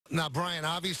Now, Brian,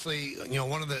 obviously,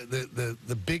 one of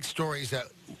the big stories that,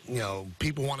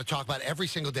 people want to talk about every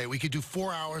single day, we could do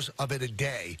 4 hours of it a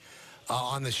day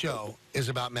on the show, is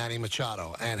about Manny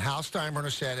Machado. And Hal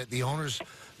Steinbrenner said at the owners'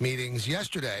 meetings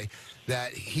yesterday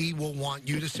that he will want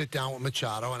you to sit down with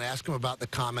Machado and ask him about the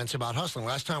comments about hustling.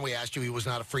 Last time we asked you, he was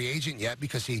not a free agent yet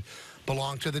because he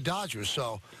belonged to the Dodgers.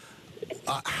 So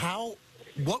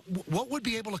what would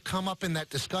be able to come up in that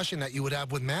discussion that you would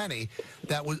have with Manny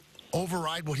that would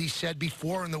override what he said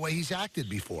before and the way he's acted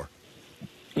before?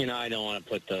 I don't want to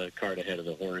put the cart ahead of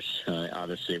the horse.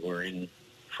 Obviously, we're in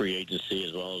free agency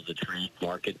as well as the trade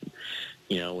market,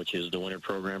 which is the winter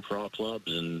program for all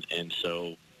clubs. And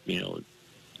so,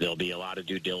 there'll be a lot of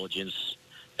due diligence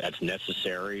that's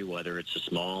necessary, whether it's a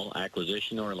small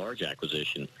acquisition or a large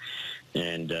acquisition.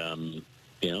 And,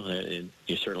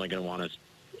 you're certainly going to want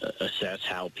to assess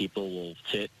how people will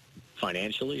fit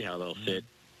financially, how they'll fit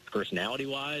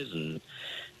personality-wise,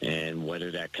 and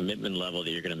whether that commitment level that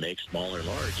you're going to make, small or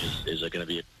large, is it going to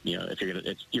be,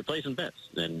 if you're placing bets,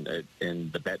 and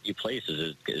the bet you place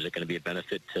is it going to be a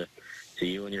benefit to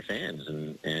you and your fans,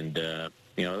 and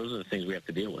those are the things we have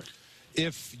to deal with.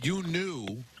 If you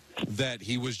knew that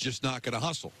he was just not going to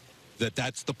hustle,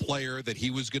 that's the player that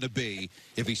he was going to be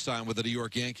if he signed with the New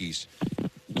York Yankees,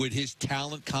 would his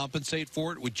talent compensate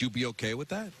for it? Would you be okay with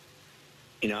that?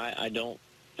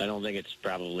 I don't think it's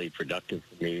probably productive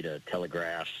for me to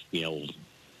telegraph,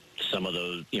 some of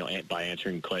those, by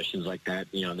answering questions like that,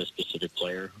 on this specific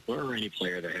player or any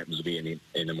player that happens to be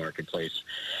in the marketplace.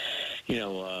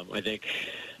 I think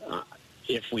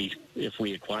if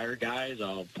we acquire guys,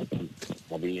 I'll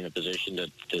be in a position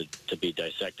to be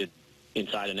dissected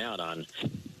inside and out on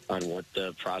what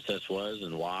the process was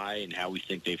and why and how we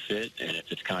think they fit, and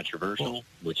if it's controversial,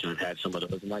 which I've had some of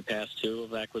those in my past too,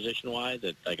 of acquisition-wise,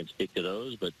 that I can speak to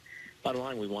those. But bottom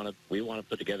line, we want to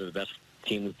put together the best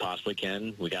team we possibly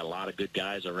can. We got a lot of good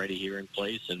guys already here in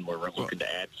place, and we're looking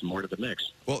to add some more to the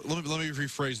mix. Well, let me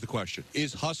rephrase the question.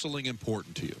 Is hustling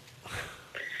important to you?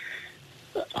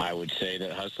 I would say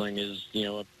that hustling is,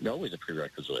 always a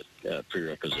prerequisite.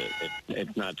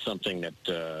 It's not something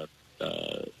that,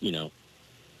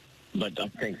 but I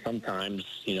think sometimes,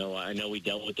 I know we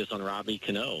dealt with this on Robbie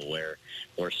Cano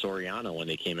or Soriano when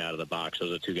they came out of the box.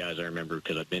 Those are two guys I remember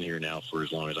because I've been here now for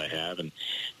as long as I have. And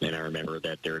I remember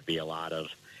that there would be a lot of,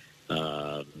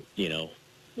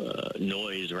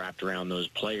 noise wrapped around those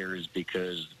players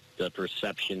because the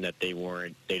perception that they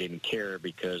didn't care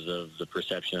because of the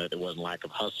perception that there wasn't lack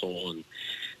of hustle.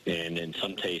 And in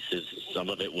some cases, some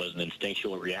of it was an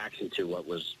instinctual reaction to what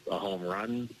was a home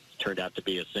run. Turned out to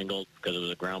be a single because it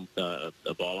was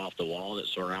a ball off the wall that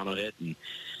Soriano hit,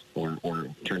 or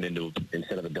turned into,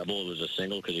 instead of a double, it was a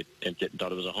single because he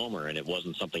thought it was a homer, and it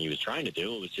wasn't something he was trying to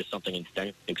do. It was just something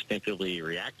instinctively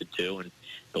reacted to,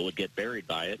 but would get buried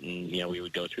by it, and we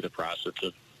would go through the process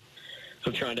of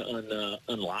trying to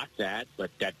unlock that,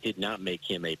 but that did not make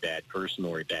him a bad person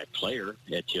or a bad player.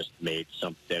 It just made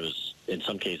that was in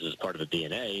some cases part of the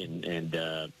DNA,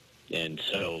 and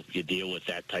so you deal with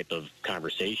that type of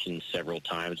conversation several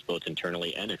times, both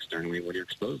internally and externally, when you're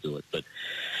exposed to it. But,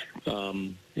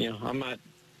 I'm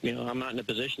not in a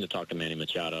position to talk to Manny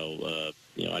Machado.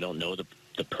 I don't know the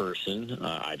person.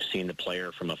 I've seen the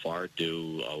player from afar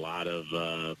do a lot of,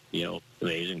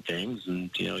 amazing things, and,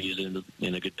 he's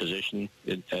in a good position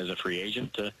as a free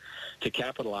agent to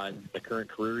capitalize the current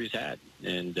career he's had.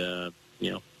 And,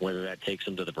 whether that takes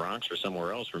him to the Bronx or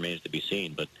somewhere else remains to be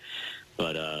seen. But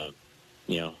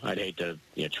I'd hate to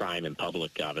try him in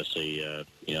public. Obviously,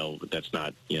 that's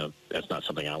not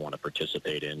something I want to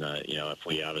participate in. If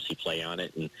we obviously play on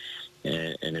it and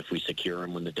if we secure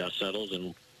him when the dust settles,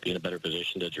 and be in a better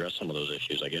position to address some of those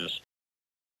issues, I guess.